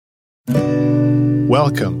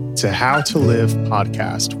Welcome to How to Live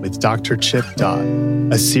podcast with Dr. Chip Dodd,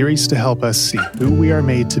 a series to help us see who we are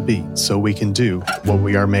made to be so we can do what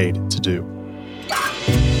we are made to do.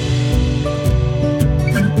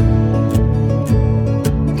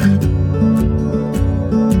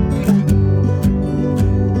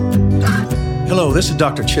 Hello, this is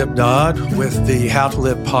Dr. Chip Dodd with the How to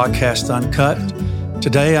Live podcast Uncut.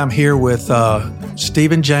 Today I'm here with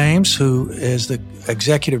Stephen James, who is the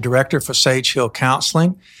Executive Director for Sage Hill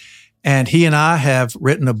Counseling. And he and I have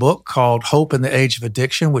written a book called Hope in the Age of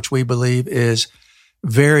Addiction, which we believe is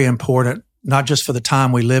very important, not just for the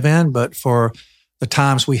time we live in, but for the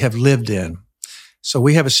times we have lived in. So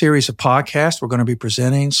we have a series of podcasts we're going to be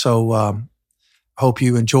presenting. So hope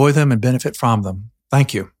you enjoy them and benefit from them.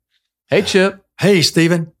 Thank you. Hey, Chip. Hey,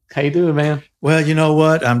 Stephen. How you doing, man? Well, you know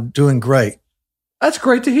what? I'm doing great. That's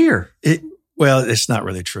great to hear. Well, it's not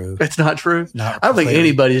really true. It's not true? Not I don't think completely.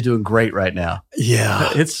 anybody's doing great right now.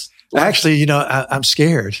 Yeah. It's Actually, you know, I'm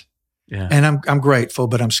scared. Yeah. And I'm grateful,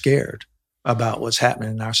 but I'm scared about what's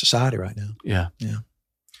happening in our society right now. Yeah. Yeah.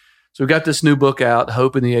 So we've got this new book out,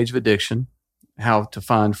 Hope in the Age of Addiction, How to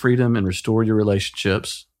Find Freedom and Restore Your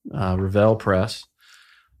Relationships, Revell Press.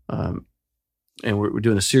 And we're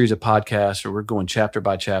doing a series of podcasts where we're going chapter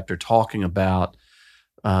by chapter talking about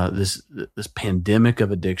this pandemic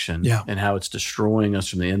of addiction and how it's destroying us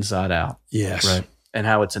from the inside out. Yes. Right. And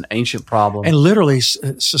how it's an ancient problem. And literally,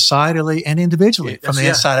 societally and individually from the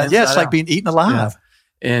inside out. Yeah, it's like being eaten alive.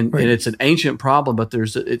 Yeah. And it's an ancient problem, but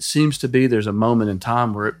it seems to be there's a moment in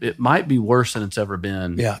time where it might be worse than it's ever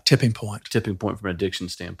been. Yeah, tipping point From an addiction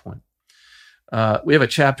standpoint. We have a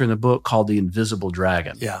chapter in the book called The Invisible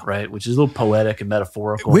Dragon, right? Which is a little poetic and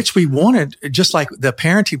metaphorical. Which we wanted, just like the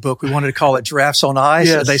parenting book, we wanted to call it Giraffes on Ice.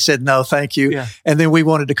 Yes. And they said, no, thank you. Yeah. And then we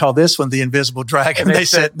wanted to call this one The Invisible Dragon. And they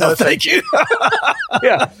said, no, thank you.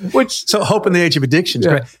 Yeah. So Hope in the Age of Addiction is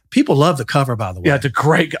great. People love the cover, by the way. Yeah, it's a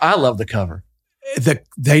great, I love the cover.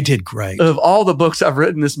 They did great. Of all the books I've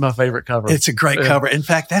written, this is my favorite cover. It's a great cover. In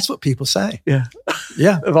fact, that's what people say. Yeah.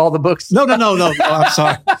 Yeah. Of all the books. No, I'm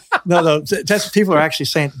sorry. No. That's what people are actually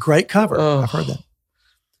saying. Great cover. I've heard that.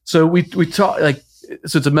 So we talk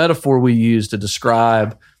so it's a metaphor we use to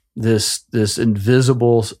describe this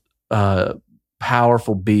invisible,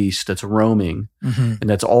 powerful beast that's roaming and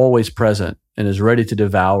that's always present and is ready to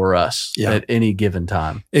devour us at any given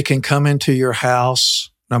time. It can come into your house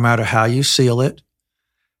no matter how you seal it.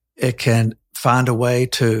 It can find a way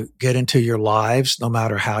to get into your lives no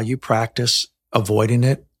matter how you practice avoiding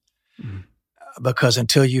it. Because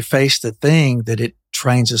until you face the thing that it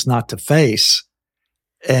trains us not to face,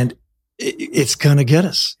 and it's going to get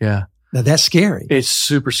us. Yeah. Now that's scary. It's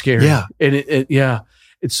super scary. Yeah. And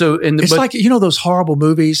it's so, it's like, you know, those horrible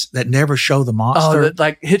movies that never show the monster. Oh,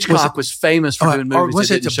 like Hitchcock was famous for doing movies. Or was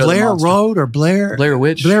that it didn't the show Blair the monster. Road or Blair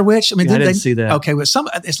Witch? Blair Witch. I mean, I didn't see that. Okay. Well,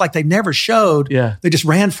 it's like they never showed. Yeah. They just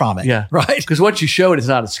ran from it. Yeah. Right. Because once you show it, it's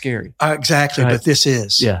not as scary. Exactly. Right. But this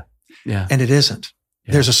is. Yeah. Yeah. And it isn't.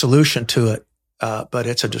 Yeah. There's a solution to it. But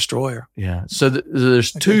it's a destroyer. Yeah. So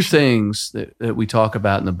there's two things that we talk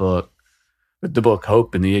about in the book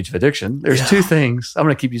Hope in the Age of Addiction. There's two things. I'm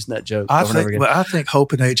going to keep using that joke. I think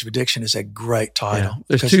Hope in the Age of Addiction is a great title. Yeah.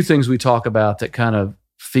 There's two things we talk about that kind of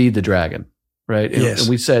feed the dragon, right? And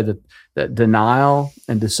we say that denial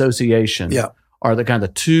and dissociation are the kind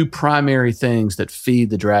of two primary things that feed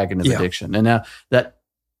the dragon of addiction. And now that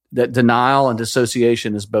denial and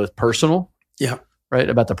dissociation is both personal. Yeah. Right,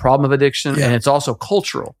 about the problem of addiction, and it's also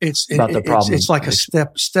cultural. About the problem. It's like a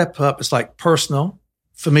step up. It's like personal,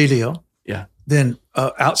 familial, then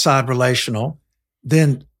outside relational,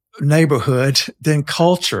 then neighborhood, then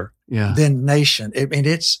culture, then nation. I mean,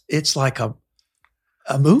 it's like a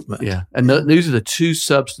movement. Yeah, and these are the two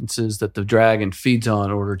substances that the dragon feeds on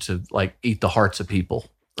in order to eat the hearts of people.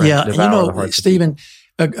 Right? Yeah, you know, Stephen,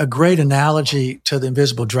 a great analogy to the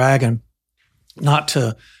invisible dragon, not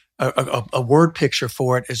to. A word picture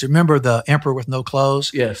for it is, remember the emperor with no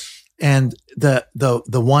clothes? Yes. And the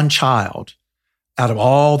one child out of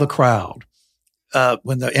all the crowd,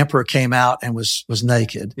 when the emperor came out and was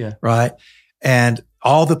naked, right? And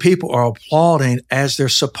all the people are applauding as they're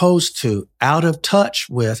supposed to, out of touch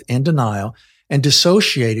with, in denial, and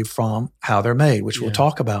dissociated from how they're made, which we'll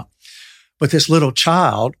talk about. But this little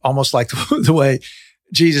child, almost like the way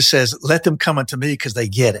Jesus says, let them come unto me because they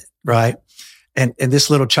get it, right? And this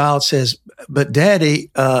little child says, but Daddy,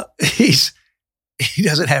 he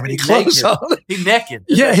doesn't have any clothes on. He's naked.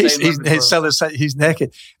 Yeah, he's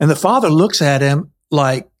naked. And the father looks at him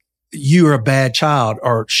like, you're a bad child,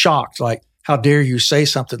 or shocked, like, how dare you say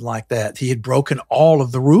something like that? He had broken all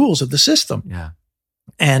of the rules of the system. Yeah.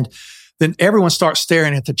 And then everyone starts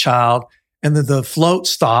staring at the child, and then the float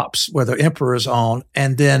stops where the emperor is on,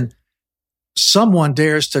 and then someone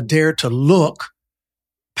dares to look,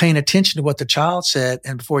 paying attention to what the child said,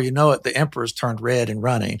 and before you know it, the emperor's turned red and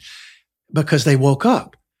running because they woke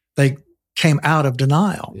up. They came out of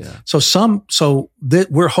denial. Yeah.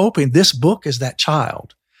 We're hoping this book is that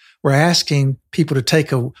child. We're asking people to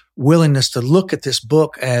take a willingness to look at this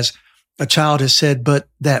book as a child has said, but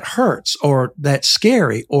that hurts, or that's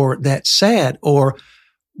scary, or that's sad, or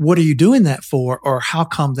what are you doing that for? Or how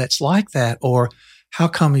come that's like that? Or how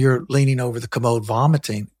come you're leaning over the commode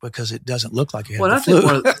vomiting because it doesn't look like you have the flu?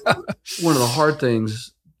 I think one of the hard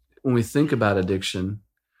things when we think about addiction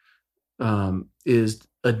is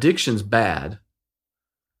addiction's bad.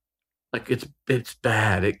 Like it's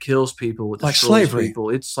bad. It kills people. It like slavery. People.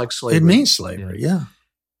 It's like slavery. It means slavery, yeah.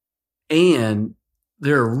 And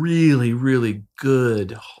there are really, really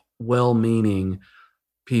good, well-meaning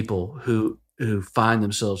people who find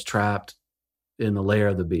themselves trapped in the lair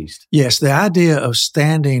of the beast. Yes, the idea of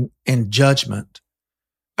standing in judgment.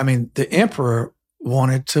 I mean, the emperor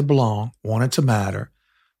wanted to belong, wanted to matter,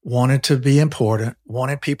 wanted to be important,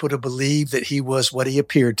 wanted people to believe that he was what he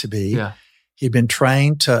appeared to be. Yeah. He'd been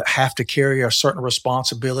trained to have to carry a certain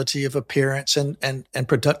responsibility of appearance and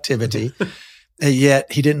productivity. And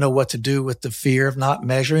yet he didn't know what to do with the fear of not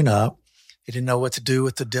measuring up. He didn't know what to do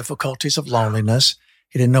with the difficulties of loneliness.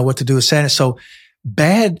 He didn't know what to do with sadness. So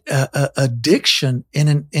bad addiction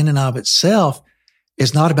in and of itself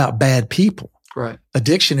is not about bad people. Right.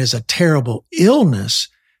 Addiction is a terrible illness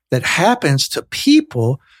that happens to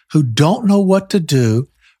people who don't know what to do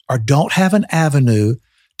or don't have an avenue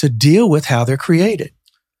to deal with how they're created.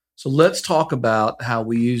 So let's talk about how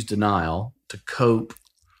we use denial to cope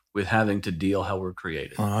with having to deal how we're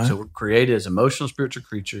created. Right. So we're created as emotional, spiritual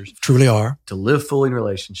creatures. Truly are. To live fully in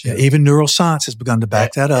relationships. Yeah, even neuroscience has begun to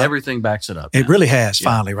back that up. Everything backs it up. It really has,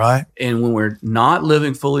 finally, right? And when we're not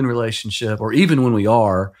living fully in relationship, or even when we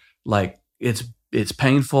are, like it's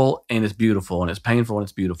painful and it's beautiful, and it's painful and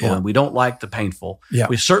it's beautiful. Yeah. And we don't like the painful. Yeah.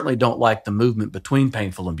 We certainly don't like the movement between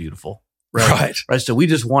painful and beautiful. Right. So we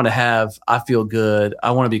just want to have, I feel good.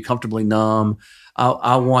 I want to be comfortably numb.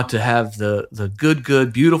 I want to have the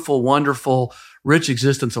good, beautiful, wonderful, rich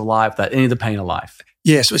existence of life without any of the pain of life.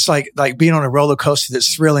 Yes. It's like being on a roller coaster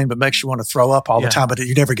that's thrilling, but makes you want to throw up all the time, but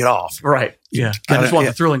you never get off. Right. Yeah. I just want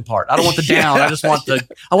the thrilling part. I don't want the down. I just want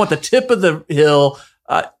I want the tip of the hill.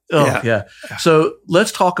 So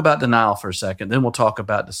let's talk about denial for a second. Then we'll talk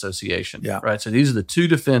about dissociation. Yeah. Right. So these are the two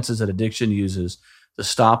defenses that addiction uses to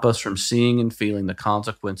stop us from seeing and feeling the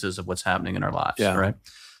consequences of what's happening in our lives. Yeah. Right.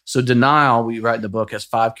 So denial, we write in the book, has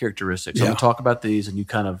 5 characteristics. Yeah. I'm going to talk about these and you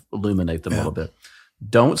kind of illuminate them a little bit.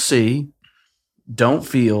 Don't see, don't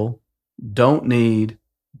feel, don't need,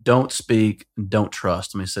 don't speak, and don't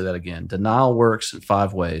trust. Let me say that again. Denial works in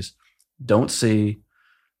 5 ways. Don't see,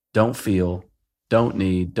 don't feel, don't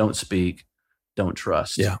need, don't speak, don't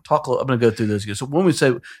trust. Yeah. I'm going to go through those again. So when we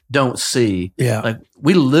say don't see, like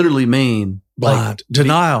we literally mean blind.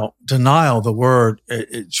 Denial, the word,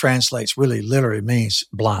 it translates really literally means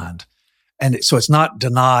blind. And so it's not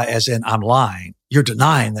deny as in I'm lying. You're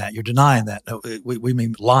denying that. No, we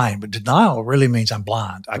mean lying, but denial really means I'm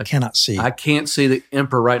blind. I cannot see. I can't see the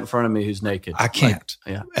emperor right in front of me who's naked. I can't.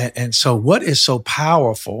 And so what is so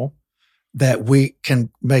powerful that we can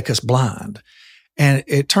make us blind? And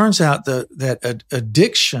it turns out that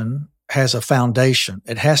addiction has a foundation.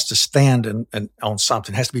 It has to stand on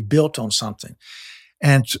something. It has to be built on something.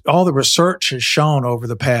 And all the research has shown over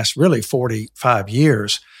the past really 45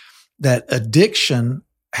 years that addiction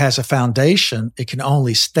has a foundation. It can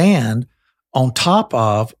only stand on top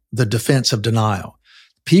of the defense of denial.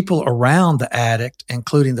 People around the addict,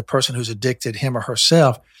 including the person who's addicted, him or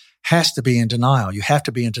herself, has to be in denial. You have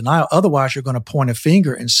to be in denial. Otherwise, you're going to point a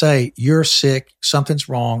finger and say, you're sick, something's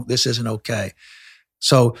wrong, this isn't okay.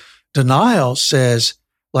 So denial says,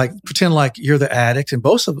 pretend like you're the addict, and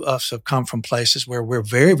both of us have come from places where we're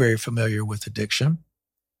very, very familiar with addiction.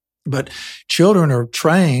 But children are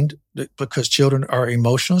trained, because children are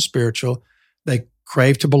emotional and spiritual. They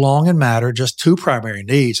crave to belong and matter, just 2 primary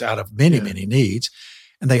needs out of many, many needs.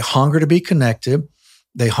 And they hunger to be connected.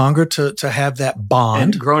 They hunger to have that bond.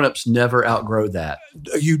 And grown-ups never outgrow that.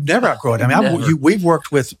 You never outgrow it. I mean, we've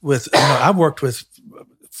worked with I've worked with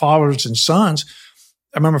fathers and sons.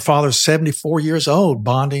 I remember father's 74 years old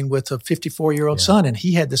bonding with a 54-year-old son, and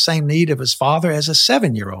he had the same need of his father as a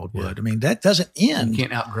 7-year-old would. I mean, that doesn't end. You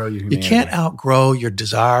can't outgrow your humanity. You can't outgrow your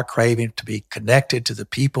desire, craving to be connected to the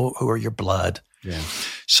people who are your blood. Yeah.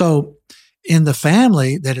 So in the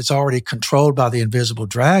family that is already controlled by the invisible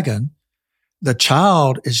dragon, the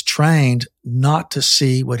child is trained not to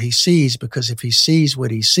see what he sees, because if he sees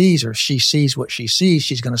what he sees or she sees what she sees,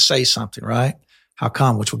 she's going to say something, right? How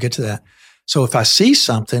come? Which we'll get to that. So if I see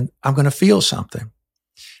something, I'm going to feel something.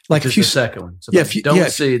 Like if you the second one. So if you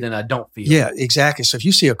don't see, then I don't feel. Yeah, exactly. So if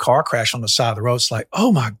you see a car crash on the side of the road, it's like,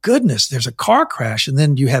 oh my goodness, there's a car crash. And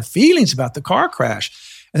then you have feelings about the car crash.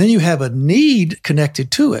 And then you have a need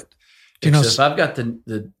connected to it. You know, if I've got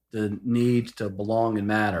the need to belong and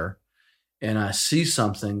matter, and I see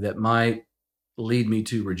something that might lead me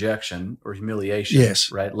to rejection or humiliation,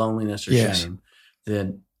 yes, right? Loneliness or shame,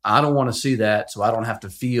 then I don't want to see that, so I don't have to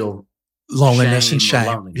feel loneliness and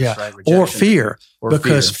shame, right? Or fear,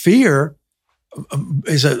 because fear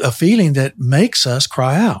is a feeling that makes us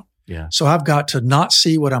cry out. Yeah. So I've got to not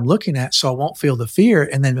see what I'm looking at, so I won't feel the fear,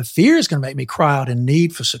 and then the fear is going to make me cry out in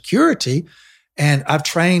need for security. And I've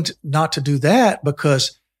trained not to do that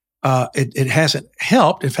because it hasn't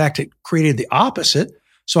helped. In fact, it created the opposite.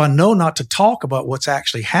 So I know not to talk about what's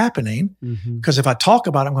actually happening, because if I talk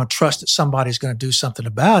about it, I'm going to trust that somebody's going to do something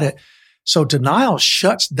about it. So denial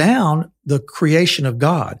shuts down the creation of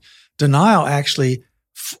God. Denial actually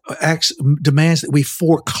demands that we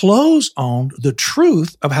foreclose on the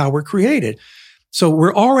truth of how we're created. So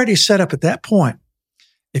we're already set up at that point.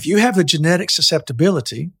 If you have the genetic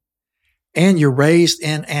susceptibility and you're raised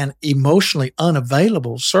in an emotionally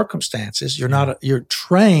unavailable circumstances, you're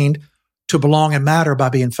trained to belong and matter by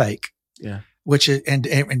being fake. Yeah. Which is, and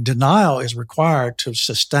denial is required to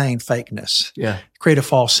sustain fakeness. Yeah. Create a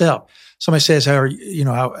false self. Somebody says,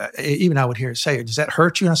 even I would hear it say, does that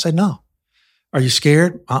hurt you? And I say, no. Are you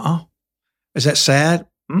scared? Is that sad?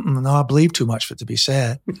 No, I believe too much for it to be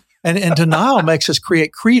sad. And denial makes us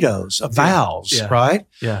create credos, vows, right?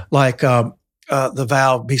 Yeah. Like the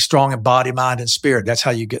vow, be strong in body, mind, and spirit. That's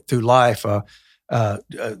how you get through life.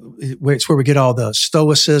 It's where we get all the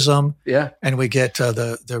stoicism. Yeah. And we get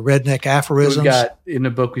the redneck aphorisms. We've got, in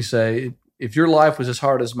the book, we say, if your life was as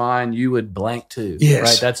hard as mine, you would blank too. Yes.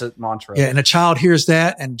 Right? That's a mantra. Yeah. And a child hears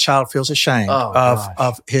that, and the child feels ashamed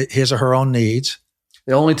of his or her own needs.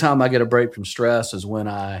 The only time I get a break from stress is when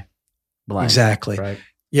I blank. Exactly. Right.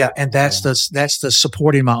 Yeah. And that's the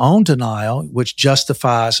supporting my own denial, which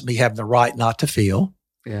justifies me having the right not to feel.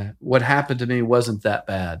 Yeah. What happened to me wasn't that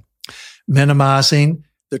bad. Minimizing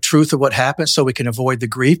the truth of what happened so we can avoid the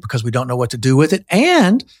grief because we don't know what to do with it.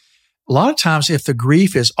 And a lot of times if the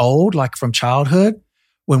grief is old, like from childhood,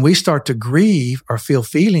 when we start to grieve or feel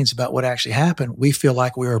feelings about what actually happened, we feel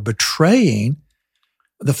like we are betraying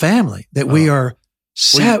the family, that we are.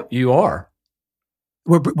 You are.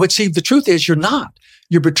 But see, the truth is you're not.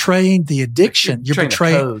 You're betraying the addiction. You're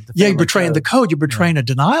betraying you're betraying the code. You're betraying a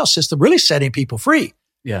denial system, really setting people free.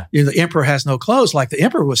 Yeah. The emperor has no clothes, like the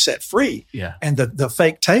emperor was set free. Yeah. And the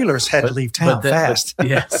fake tailors had to leave town fast.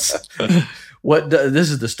 Yes.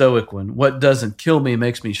 This is the Stoic one. What doesn't kill me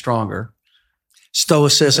makes me stronger.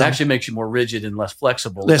 Stoicism. It actually makes you more rigid and less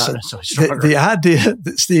flexible. Listen, the idea,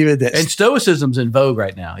 Stephen, that... And Stoicism's in vogue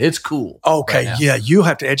right now. It's cool. Okay, right yeah, you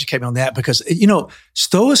have to educate me on that because,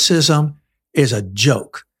 Stoicism is a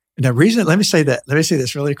joke. And the reason, let me say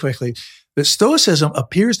this really quickly, that Stoicism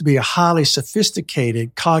appears to be a highly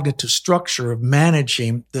sophisticated cognitive structure of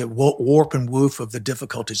managing the warp and woof of the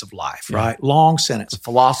difficulties of life, right? Long sentence. The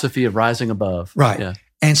philosophy of rising above. Right. Yeah.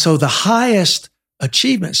 And so the highest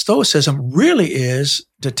achievement, Stoicism, really is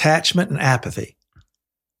detachment and apathy,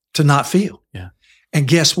 to not feel. Yeah. And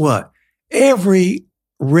guess what? Every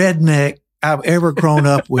redneck I've ever grown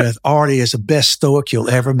up with already is the best Stoic you'll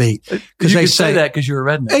ever meet. Because they say that because you're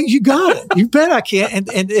a redneck. Hey, you got it. You bet I can.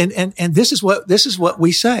 And this is what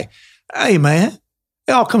we say. Hey man,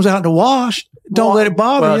 it all comes out in the wash. Don't let it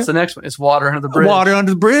bother you. Well, it's the next one. It's water under the bridge. Water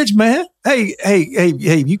under the bridge, man. Hey,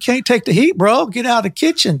 you can't take the heat, bro. Get out of the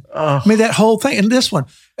kitchen. I mean, that whole thing. And this one.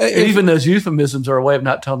 Even those euphemisms are a way of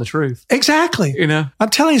not telling the truth. Exactly. I'm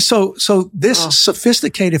telling you, so this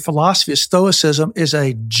sophisticated philosophy of Stoicism is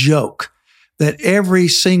a joke that every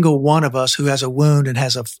single one of us who has a wound and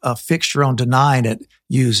has a fixture on denying it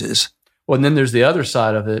uses. Well, and then there's the other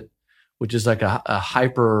side of it, which is like a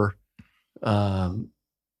hyper,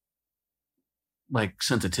 like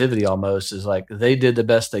sensitivity almost, is like they did the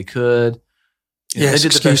best they could. Yes, they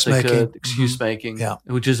did the best they could. Excuse making. Yeah.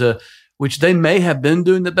 Which they may have been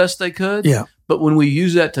doing the best they could. Yeah. But when we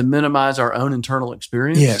use that to minimize our own internal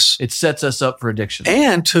experience, yes, it sets us up for addiction.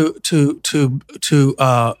 And to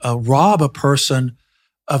rob a person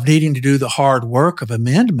of needing to do the hard work of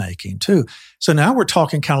amend making too. So now we're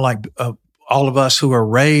talking kind of like all of us who are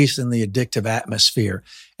raised in the addictive atmosphere.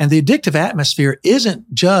 And the addictive atmosphere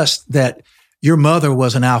isn't just that your mother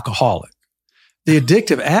was an alcoholic. The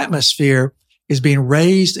addictive atmosphere is being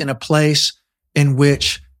raised in a place in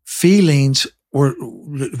which feelings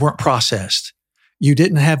weren't processed. You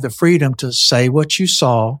didn't have the freedom to say what you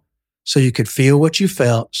saw, so you could feel what you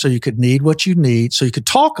felt, so you could need what you need, so you could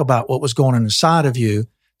talk about what was going on inside of you,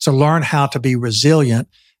 to learn how to be resilient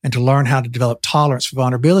and to learn how to develop tolerance for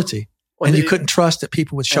vulnerability. Well, and you couldn't trust that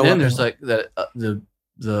people would show up. And then there's like that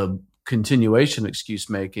the continuation of excuse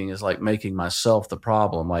making is like making myself the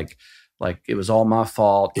problem. Like it was all my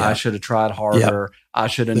fault. I should have tried harder. I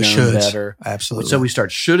should have known better. Absolutely. So we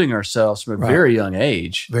start shooting ourselves from a very young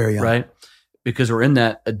age. Very young. Right? Because we're in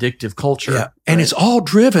that addictive culture. Yeah. And it's all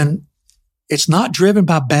driven. It's not driven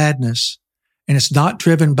by badness, and it's not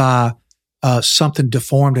driven by something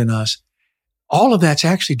deformed in us. All of that's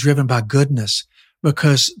actually driven by goodness,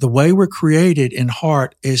 because the way we're created in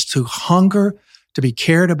heart is to hunger to be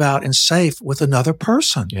cared about and safe with another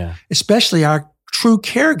person, especially our true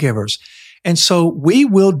caregivers. And so we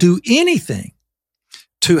will do anything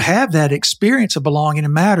to have that experience of belonging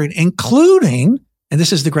and mattering, including, and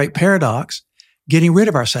this is the great paradox, getting rid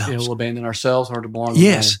of ourselves. Yeah, we'll abandon ourselves in order to belong.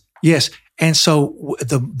 Yes. And so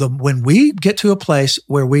when we get to a place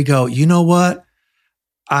where we go, you know what?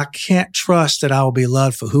 I can't trust that I will be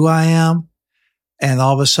loved for who I am. And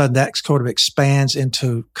all of a sudden that sort of expands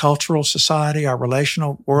into cultural society, our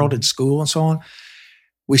relational world in school and so on.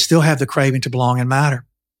 We still have the craving to belong and matter.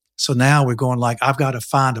 So now we're going like, I've got to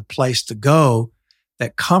find a place to go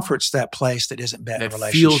that comforts that place that isn't bad in a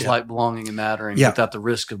relationship. Feels like belonging and mattering without the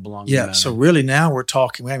risk of belonging and mattering. So really now we're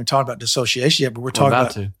talking, we haven't talked about dissociation yet, but we're talking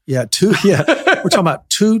about we're talking about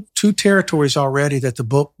two territories already that the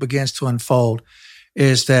book begins to unfold.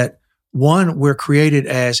 Is that one, we're created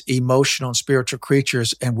as emotional and spiritual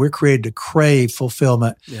creatures, and we're created to crave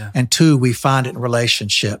fulfillment. Yeah. And two, we find it in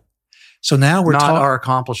relationship. So now we're not our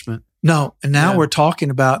accomplishment. No. And now we're talking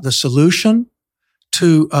about the solution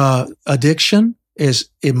to addiction is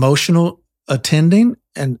emotional attending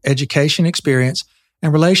and education experience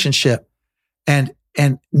and relationship. And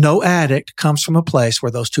no addict comes from a place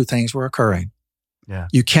where those two things were occurring. Yeah.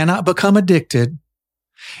 You cannot become addicted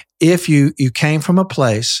if you came from a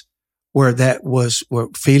place where where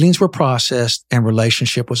feelings were processed and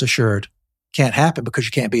relationship was assured. Can't happen because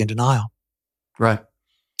you can't be in denial. Right.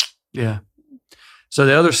 Yeah. So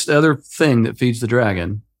the other thing that feeds the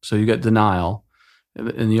dragon, so you got denial,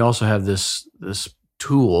 and you also have this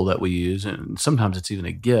tool that we use, and sometimes it's even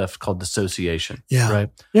a gift called dissociation. Yeah. Right.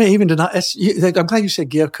 Yeah. Even denial. I'm glad you said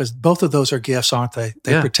gift, because both of those are gifts, aren't they?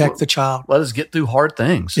 They protect the child. Let us get through hard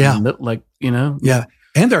things. Yeah. Yeah.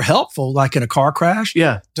 And they're helpful, like in a car crash.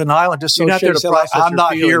 Yeah. Denial and dissociation. I'm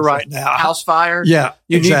not here right now. House fire. Yeah.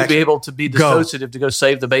 You need to be able to be dissociative to go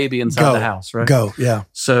save the baby inside the house, right? Yeah.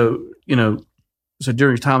 So, so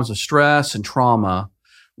during times of stress and trauma,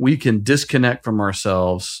 we can disconnect from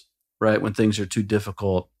ourselves, right, when things are too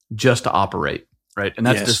difficult just to operate, right? And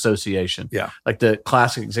that's dissociation. Yeah. Like the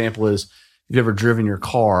classic example is, if you've ever driven your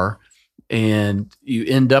car and you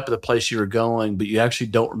end up at the place you were going, but you actually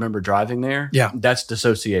don't remember driving there. Yeah. That's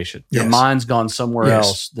dissociation. Your mind's gone somewhere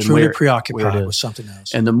else than truly preoccupied with something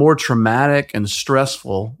else. And the more traumatic and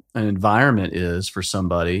stressful an environment is for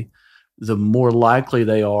somebody, the more likely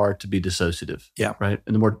they are to be dissociative. Yeah. Right.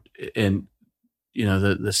 And the more,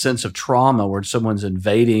 the sense of trauma where someone's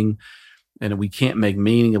invading and we can't make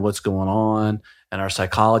meaning of what's going on, and our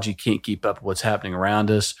psychology can't keep up with what's happening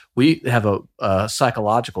around us. We have a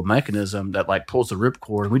psychological mechanism that like pulls the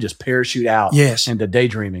ripcord, and we just parachute out into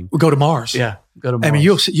daydreaming. We go to Mars. Yeah, go to Mars. I mean,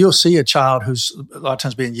 you'll see a child who's a lot of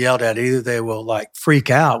times being yelled at. Either they will like freak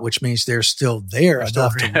out, which means they're still there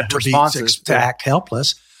enough to act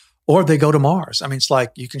helpless, or they go to Mars. I mean, it's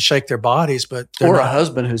like you can shake their bodies, but or a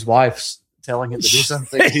husband whose wife's telling him to do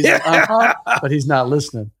something. He's like, but he's not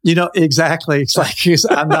listening. Exactly. It's like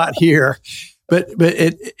I'm not here. But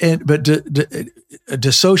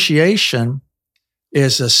dissociation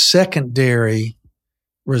is a secondary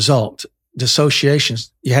result. Dissociation,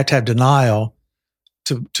 you have to have denial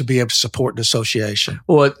to be able to support dissociation.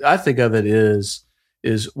 Well, what I think of it is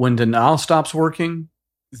when denial stops working,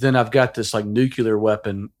 then I've got this like nuclear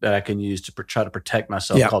weapon that I can use to try to protect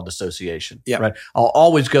myself called dissociation. Yeah. Right. I'll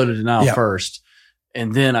always go to denial first,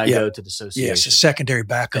 and then I go to dissociation. Yeah, it's a secondary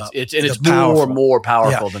backup. It's more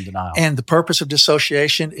powerful than denial. And the purpose of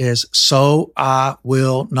dissociation is so I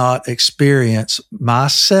will not experience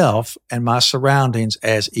myself and my surroundings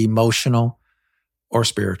as emotional or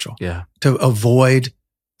spiritual. Yeah. To avoid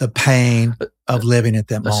the pain of living at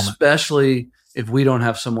that moment. Especially if we don't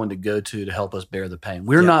have someone to go to help us bear the pain.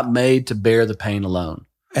 We're not made to bear the pain alone.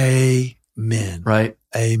 Amen. Right?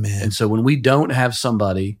 Amen. And so when we don't have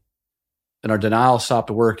somebody and our denial stopped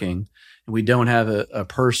working, we don't have a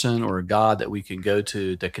person or a God that we can go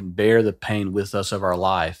to that can bear the pain with us of our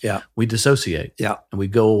life, we dissociate and we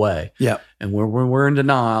go away. And when we're in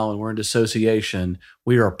denial and we're in dissociation,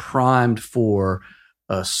 we are primed for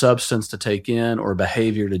a substance to take in or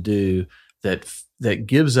behavior to do that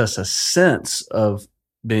gives us a sense of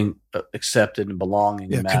being accepted and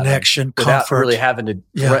belonging and connection, without comfort. really having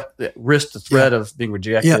to risk the threat of being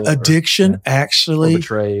rejected. Addiction actually or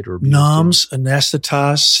betrayed or numbs,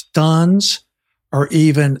 anesthetizes, stuns, or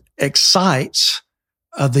even excites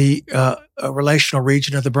the relational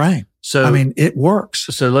region of the brain. So, I mean, it works.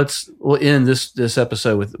 So we'll end this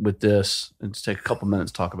episode with this, and just take a couple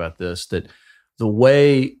minutes to talk about this, that the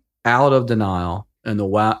way out of denial and the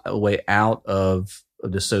way out of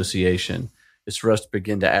dissociation is for us to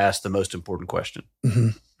begin to ask the most important question,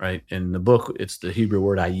 right? In the book, it's the Hebrew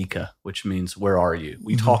word ayika, which means, where are you?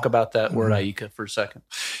 We talk about that word ayika for a second.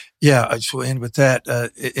 Yeah, I just will end with that.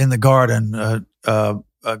 In the garden,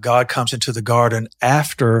 God comes into the garden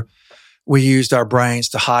after we used our brains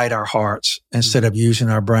to hide our hearts instead of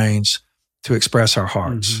using our brains to express our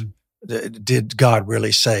hearts. Did God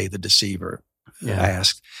really say, the deceiver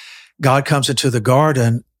asked. God comes into the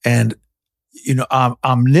garden and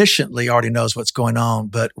omnisciently already knows what's going on,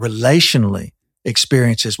 but relationally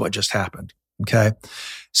experiences what just happened. Okay.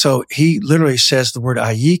 So he literally says the word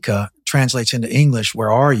ayika, translates into English,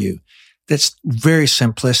 where are you? That's very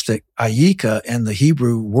simplistic. Ayika in the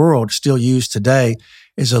Hebrew world, still used today,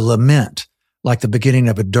 is a lament, like the beginning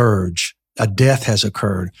of a dirge. A death has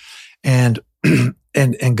occurred. And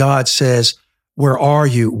God says, where are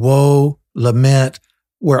you? Woe, lament.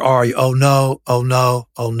 Where are you? Oh no, oh no,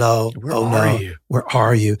 oh no, Where are you? Where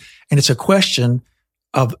are you? And it's a question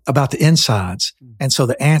about the insides. And so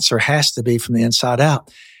the answer has to be from the inside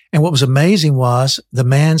out. And what was amazing was the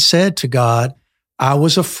man said to God, I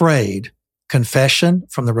was afraid, confession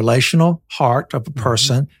from the relational heart of a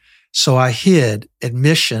person. So I hid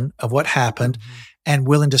admission of what happened and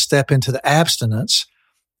willing to step into the abstinence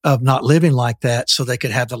of not living like that so they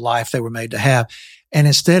could have the life they were made to have. And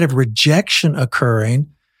instead of rejection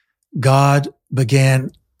occurring, God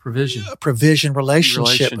began provision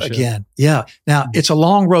relationship again. Yeah. Now, it's a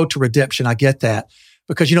long road to redemption. I get that.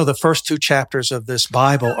 Because, the first 2 chapters of this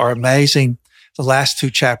Bible are amazing. The last 2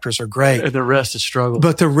 chapters are great. And the rest is struggle.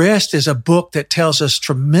 But the rest is a book that tells us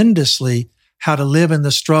tremendously how to live in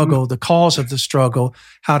the struggle, the cause of the struggle,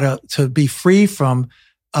 how to be free from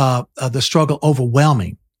the struggle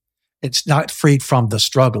overwhelming. It's not freed from the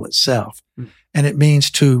struggle itself. And it means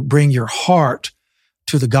to bring your heart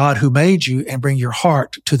to the God who made you and bring your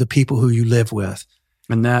heart to the people who you live with.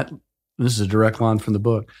 And this is a direct line from the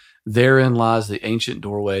book. Therein lies the ancient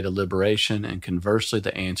doorway to liberation, and conversely,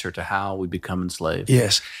 the answer to how we become enslaved.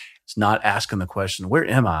 Yes. It's not asking the question, where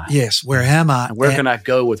am I? Yes, where am I? And where can I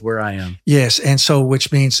go with where I am? Yes, and so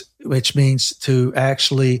which means to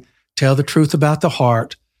actually tell the truth about the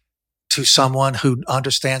heart to someone who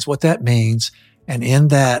understands what that means, and in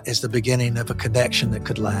that is the beginning of a connection that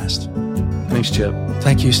could last. Thanks, Chip.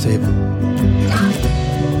 Thank you, Stephen.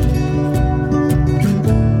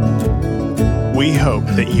 We hope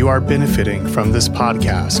that you are benefiting from this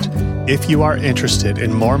podcast. If you are interested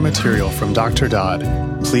in more material from Dr. Dodd,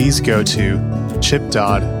 please go to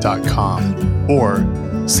chipdodd.com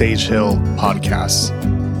or Sage Hill Podcasts.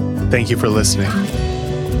 Thank you for listening.